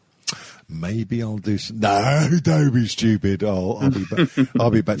tits. Maybe I'll do some... No, don't be stupid. I'll be back.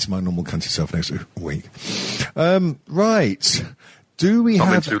 I'll be back to my normal country self next week. Right. Do we It's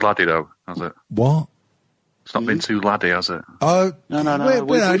not have... been too laddie, though, has it? What? It's not been too laddie, has it? Oh, No.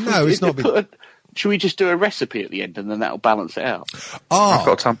 no, it's not been... Should we just do a recipe at the end and then that'll balance it out? I've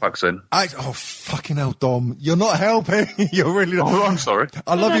got Tampax in. Oh, fucking hell, Dom. You're not helping. You're really not. Oh, I'm sorry.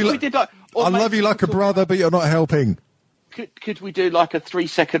 I love you. I love you like a brother, but you're not helping. Could we do like a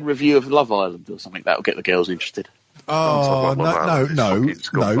 3-second review of Love Island or something? That'll get the girls interested. Oh, no.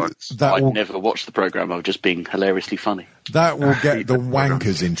 That I've will, never watched the programme. I've just been hilariously funny. that will get the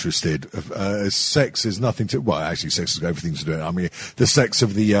wankers interested. Sex is nothing to... Well, actually, sex has got everything to do with it. I mean, the sex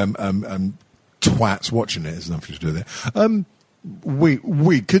of the twats watching it has nothing to do with it.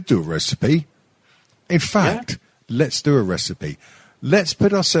 We could do a recipe. In fact, let's do a recipe. Let's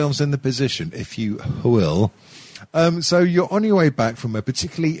put ourselves in the position, if you will... so you're on your way back from a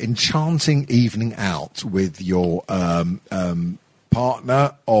particularly enchanting evening out with your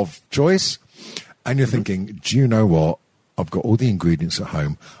partner of choice, and you're thinking, do you know what? I've got all the ingredients at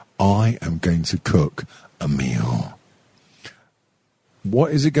home. I am going to cook a meal.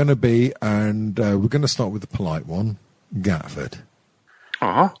 What is it going to be? And we're going to start with the polite one, Gatford.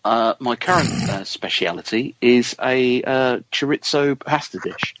 My current speciality is a chorizo pasta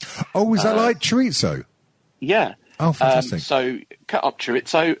dish. Oh, is that like chorizo? Yeah. Oh, fantastic. So cut up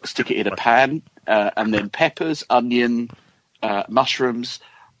chorizo, stick it in a pan, and then peppers, onion, mushrooms,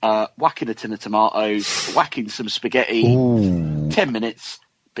 whack in a tin of tomatoes, whack in some spaghetti, 10 minutes,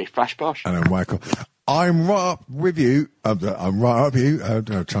 biff flash bosh. And then whack up. I'm right up with you. I'm right up with you.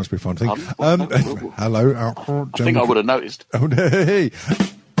 Chance to be fun thing. Hello. I think I would have noticed. Oh, hey.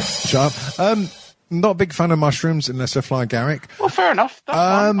 Shut up. Not a big fan of mushrooms unless they're fly Garrick. Well, fair enough. That's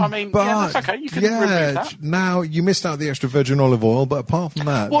fine. I mean, that's okay. You can remove that. Now, you missed out the extra virgin olive oil, but apart from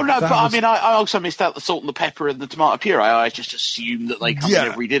that... Well, no, I also missed out the salt and the pepper and the tomato puree. I just assumed that they come in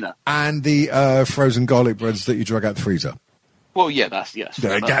every dinner. And the frozen garlic breads that you drag out the freezer. Well, yeah, that's it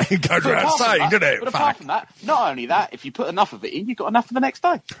goes without saying, doesn't it? But apart from that, not only that, if you put enough of it in, you've got enough for the next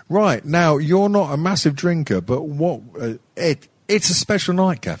day. Right. Now, you're not a massive drinker, but what... It's a special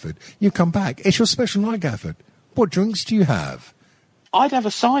night, Gafford. You come back. It's your special night, Gafford. What drinks do you have? I'd have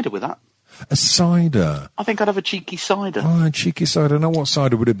a cider with that. A cider? I think I'd have a cheeky cider. Oh, a cheeky cider. Now, what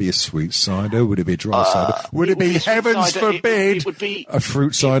cider would it be? A sweet cider? Would it be a dry cider? Would it be, heavens forbid, it would be a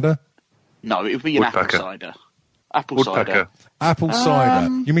fruit cider? No, it would be an apple cider. Apple cider. Apple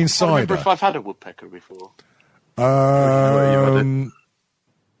cider. You mean cider? I remember if I've had a woodpecker before.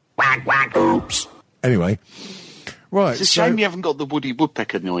 Oops. Anyway. Right. It's a shame you haven't got the Woody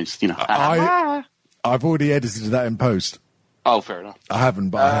Woodpecker noise, you know. I've already edited that in post. Oh, fair enough. I haven't,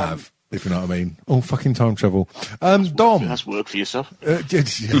 but I have, if you know what I mean. Oh, fucking time travel. Dom. That's work for yourself.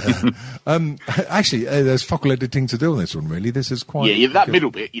 Actually, there's fuck all editing to do on this one, really. This is quite... Yeah, that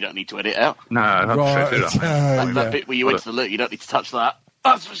middle bit, you don't need to edit out. No, that bit where you went to the loo, you don't need to touch that.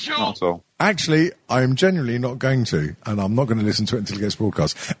 That's for sure. Not at all. Actually, I am genuinely not going to, and I'm not going to listen to it until it gets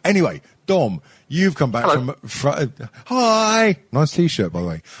broadcast. Anyway, Dom, you've come back hi! Nice T-shirt, by the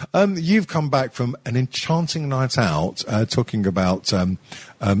way. You've come back from an enchanting night out, talking about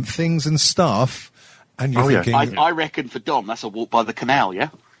things and stuff, and you're thinking... I reckon for Dom, that's a walk by the canal, yeah?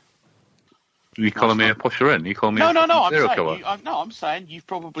 You calling me a pusher in? You calling me I'm saying you've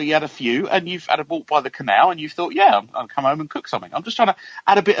probably had a few, and you've had a walk by the canal, and you've thought, I'll come home and cook something. I'm just trying to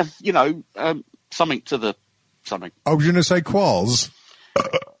add a bit of, something to the something. I was going to say quals.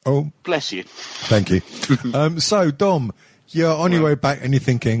 Oh, bless you. Thank you. So, Dom, you're on your way back, and you're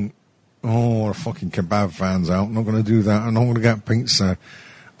thinking, the fucking kebab van's out. I'm not going to do that. I'm not going to get pizza.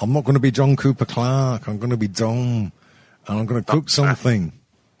 I'm not going to be John Cooper Clarke. I'm going to be Dom, and I'm going to cook something.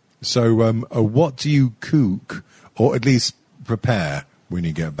 So, what do you cook, or at least prepare when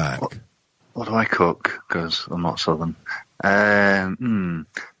you get back? What do I cook? Because I'm not Southern.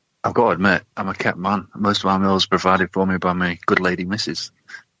 I've got to admit, I'm a kept man. Most of my meals are provided for me by my good lady missus.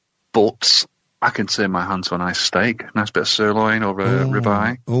 But I can turn my hand to a nice steak, a nice bit of sirloin or a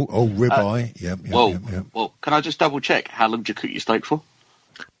ribeye. Ribeye. Yep. Well, can I just double check? How long do you cook your steak for?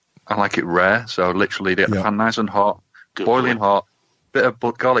 I like it rare, so I literally get the pan nice and hot, boiling hot. Bit of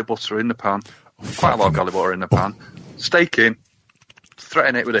garlic butter in the pan, quite a lot of garlic butter in the pan, steak in,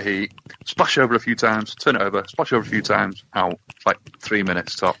 threaten it with the heat, splash over a few times, turn it over, splash over a few times, out. It's like 3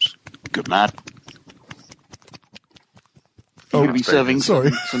 minutes tops. Good man. You're going to be serving some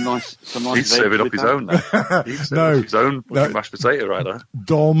nice He's serving up his own now. He's serving up his own mashed potato right there.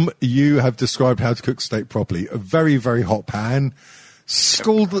 Dom, you have described how to cook steak properly. A very, very hot pan.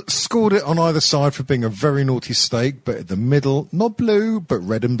 Scored it on either side for being a very naughty steak, but in the middle, not blue, but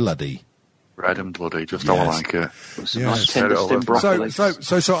red and bloody. Red and bloody, just how I like it. Nice tender stem broccoli.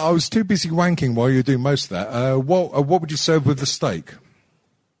 So I was too busy wanking while you were doing most of that. What would you serve with the steak?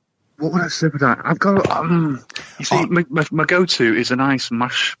 What would I serve with that? I've got, you see, my go-to is a nice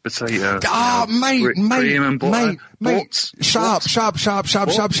mashed potato. Mate, sharp.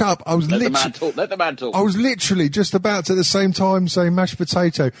 I was let the man talk. I was literally just about to at the same time say mashed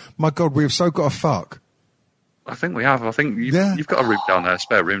potato. My God, we have so got to fuck. I think we have. I think you've got a room down there,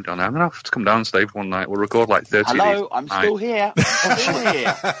 spare room down there. I'm going to have to come down, Steve, one night. We'll record like 30 Hello, I'm still here. They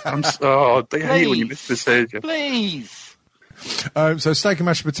hate when you miss the stage. Please. So steak and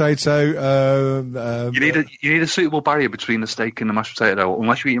mashed potato. You need a suitable barrier between the steak and the mashed potato,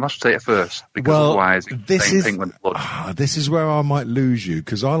 unless you eat your mashed potato first, because otherwise it's pink when it's blood. This is where I might lose you,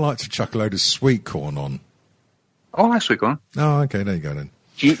 because I like to chuck a load of sweet corn on. Oh, nice sweet corn. Oh, okay, there you go then.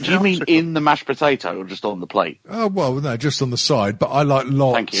 Do you mean in the mashed potato or just on the plate? Oh, well, no, just on the side, but I like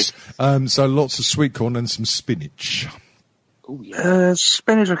lots. Thank you. So lots of sweet corn and some spinach. Oh, yeah.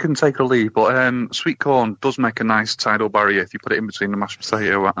 Spinach I can take a lead, but sweet corn does make a nice tidal barrier if you put it in between the mashed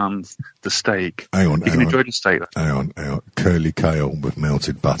potato and the steak. Hang on. You can enjoy the steak. Hang on. Curly kale with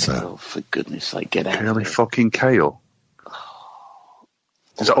melted butter. Oh, for goodness sake, get out. Curly fucking kale.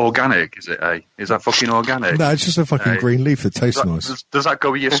 Is that organic? Is it, Is that fucking organic? No, it's just a fucking green leaf that tastes nice. Does that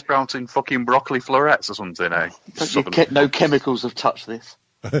go with your sprouting fucking broccoli florets or something, No chemicals have touched this.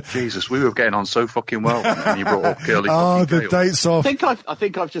 Jesus, we were getting on so fucking well when you brought up curly fucking the kale. dates off. I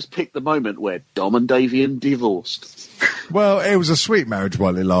think I've just picked the moment where Dom and Davian divorced. Well, it was a sweet marriage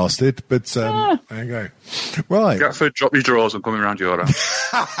while it lasted, but there you go. Right. Drop your drawers and coming around your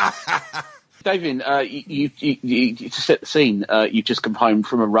Davian, you to set the scene, you've just come home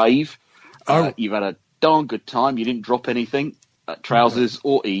from a rave. You've had a darn good time. You didn't drop anything, trousers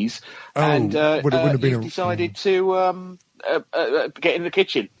or ease. And you've decided to get in the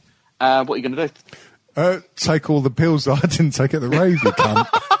kitchen. What are you going to do? Take all the pills that I didn't take at the rave, you cunt.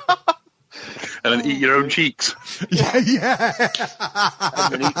 And then eat your own cheeks. Yeah.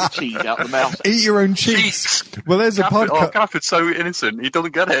 And then eat the cheese out the mouth. Eat your own cheeks. Well, there's a podcast. Oh, Gafford's so innocent. He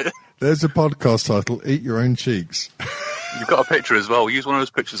doesn't get it. There's a podcast title, Eat Your Own Cheeks. You've got a picture as well. Use one of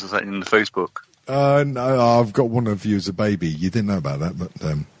those pictures that's in the Facebook. No, I've got one of you as a baby. You didn't know about that, but...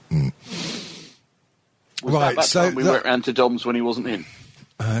 Was that time we went round to Dom's when he wasn't in?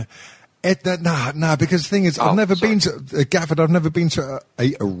 No, because the thing is, I've never been to Gafford. I've never been to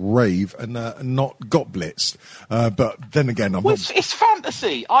a rave and not got blitzed. But then again, it's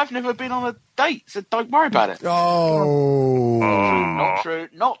fantasy. I've never been on a date, so don't worry about it. Oh, not true.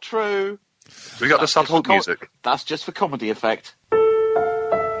 Not true. So we got the sad hug music. That's just for comedy effect. It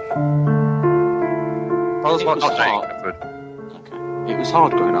was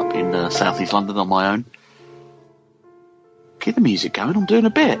hard growing up in South East London on my own. Keep the music going. I'm doing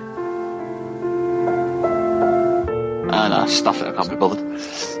a bit. No, stuff it. I can't be bothered.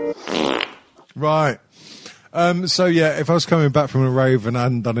 Right. So yeah, if I was coming back from a rave and I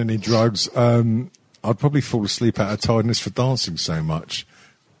hadn't done any drugs, I'd probably fall asleep out of tiredness for dancing so much.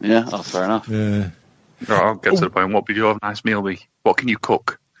 Yeah, fair enough. Yeah. Right, I'll get to the point. What would your nice meal be? What can you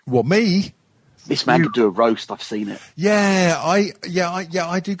cook? What, me? This man could do a roast. I've seen it. Yeah, I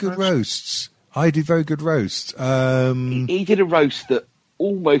do good roasts. I do very good roasts. He did a roast that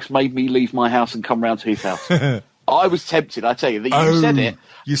almost made me leave my house and come round to his house. I was tempted. I tell you, that you said it.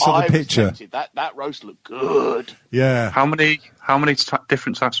 You saw the picture. That roast looked good. Yeah. How many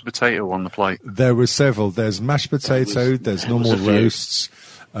different types of potato on the plate? There were several. There's mashed potato. There's normal roasts.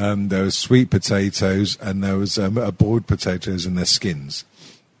 There was sweet potatoes, and there was boiled potatoes and their skins.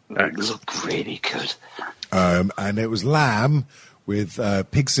 It looked really good. And it was lamb with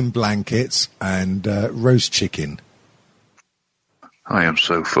pigs in blankets and roast chicken. I am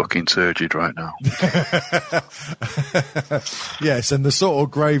so fucking turgid right now. Yes, and the sort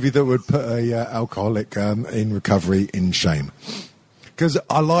of gravy that would put a alcoholic in recovery in shame. Because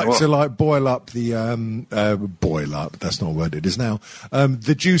I like to boil up the boil up. That's not a word. It is now.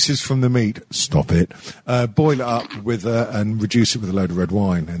 The juices from the meat. Stop it. Boil it up with and reduce it with a load of red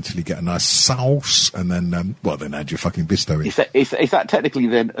wine until you get a nice sauce, and then then add your fucking bisto in. Is that technically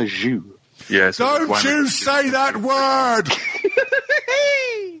then a jus? Yes. Don't you say that word!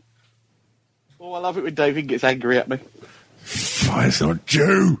 Oh, I love it when David gets angry at me. It's not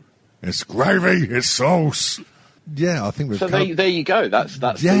Jew. It's gravy. It's sauce. Yeah, I think we've. So there you go. That's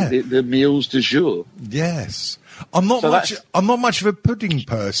the meals du jour. Yes, I'm not much of a pudding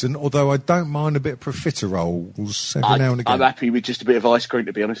person, although I don't mind a bit of profiteroles every now and again. I'm happy with just a bit of ice cream,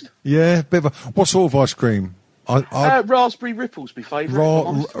 to be honest. Yeah, what sort of ice cream? Raspberry Ripple's my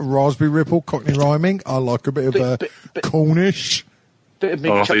favourite. Raspberry Ripple, Cockney rhyming. I like a bit of Cornish. Bit of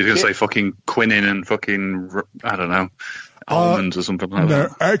I thought you were going to say fucking quinine and fucking, I don't know, almonds or something like that.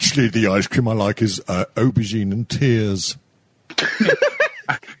 No, actually, the ice cream I like is aubergine and tears.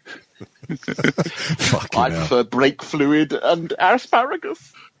 I prefer brake fluid and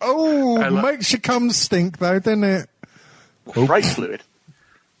asparagus. Oh, makes you cum stink, though, doesn't it? Brake fluid?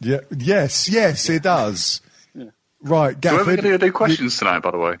 Yeah. Yes, it does. Yeah. Right, Gafford. We're going to do questions tonight, by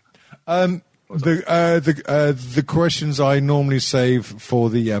the way. The questions I normally save for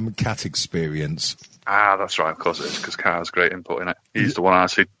the cat experience. Ah, that's right. Of course it is, because Cat has great input in it. He's the one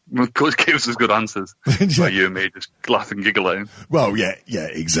actually gives us good answers. Like you and me just laugh and giggle at him. Well, yeah,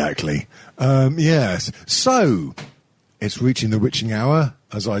 exactly. Yes. So, it's reaching the witching hour,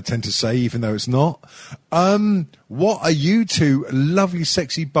 as I tend to say, even though it's not. What are you two lovely,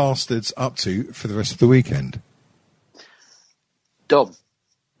 sexy bastards up to for the rest of the weekend? Dom.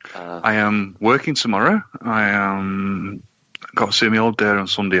 I am working tomorrow. I got to see my old dad on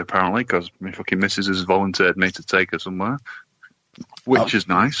Sunday, apparently, because my fucking missus has volunteered me to take her somewhere, which is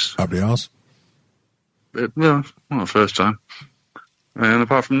nice. Up the arse. Well, not the first time. And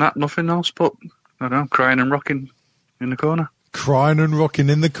apart from that, nothing else but, I don't know, crying and rocking in the corner. Crying and rocking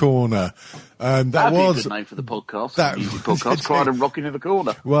in the corner. That'd be a good name for the podcast. Podcast, Crying and Rocking in the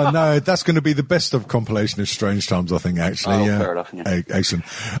Corner. Well, no, that's going to be the best of compilation of Strange Times, I think, actually. Fair enough, yeah. Excellent.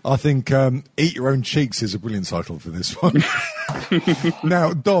 I think Eat Your Own Cheeks is a brilliant title for this one.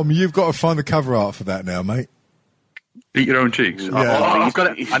 Now, Dom, you've got to find the cover art for that now, mate. Eat Your Own Cheeks? Yeah. You've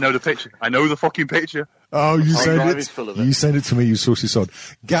got it. I know the picture. I know the fucking picture. Oh, you send it to me, you saucy sod.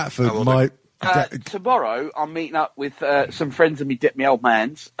 Gafford, Tomorrow, I'm meeting up with some friends of me, my old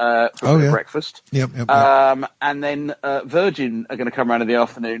man's, for a bit of breakfast. Yep. And then Virgin are going to come around in the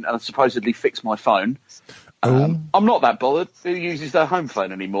afternoon and supposedly fix my phone. I'm not that bothered. Who uses their home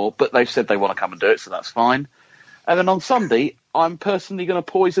phone anymore? But they've said they want to come and do it, so that's fine. And then on Sunday, I'm personally going to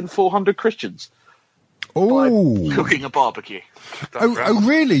poison 400 Christians. By cooking a barbecue. Oh,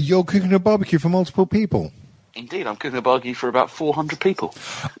 really? You're cooking a barbecue for multiple people? Indeed, I'm cooking a barbecue for about 400 people.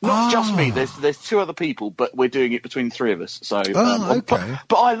 Not just me. There's 2 other people, but we're doing it between 3 of us. So, okay.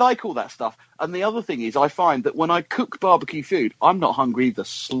 But I like all that stuff. And the other thing is, I find that when I cook barbecue food, I'm not hungry the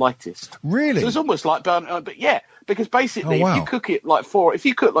slightest. Really? So it's almost like, but yeah, because basically, if you cook it like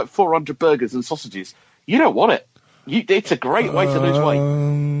 400 burgers and sausages, you don't want it. It's a great way to lose weight.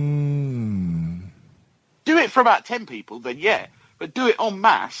 Do it for about 10 people, then yeah. But do it en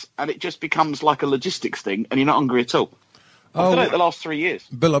masse, and it just becomes like a logistics thing, and you're not hungry at all. I've done it the last 3 years.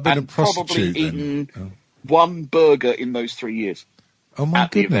 Bill, I've been a prostitute. Probably eaten 1 burger in those 3 years. Oh, my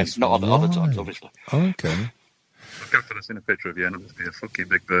goodness. Not on other times, obviously. Okay. I've got seen a picture of you, and it must be a fucking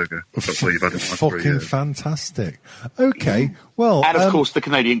big burger. That's what you've had in the last 3 Fucking years. fantastic. Okay, well... And, of course, the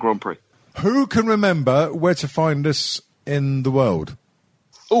Canadian Grand Prix. Who can remember where to find us in the world?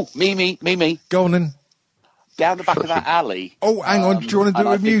 Oh, me. Go on then. Down the back of that alley. Oh, hang on. Do you want to do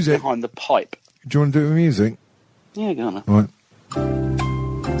it with music? Behind the pipe. Do you want to do it with music? Yeah, go on. Right.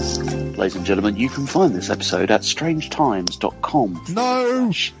 Ladies and gentlemen, you can find this episode at strangetimes.com.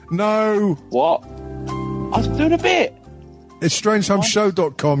 No. What? I was doing a bit. It's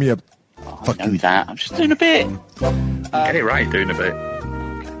strangetimeshow.com, you I know that. I'm just doing a bit. Get it right, doing a bit.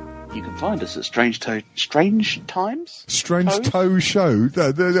 You can find us at Strange Times? Strange Toe Show.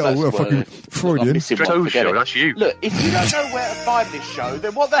 Fucking Freudian. Toe Show, that's you. Look, if you don't know where to find this show,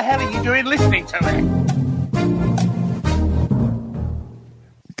 then what the hell are you doing listening to it?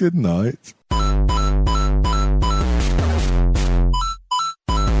 Good night.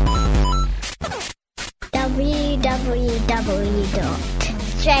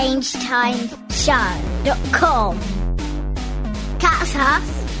 www.strangetimeshow.com. Catch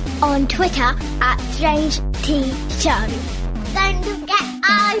us on Twitter at Strange T Show. Don't forget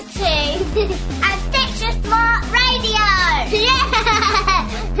iTunes and Stitcher Smart Radio.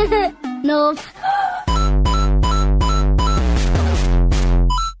 Yeah! North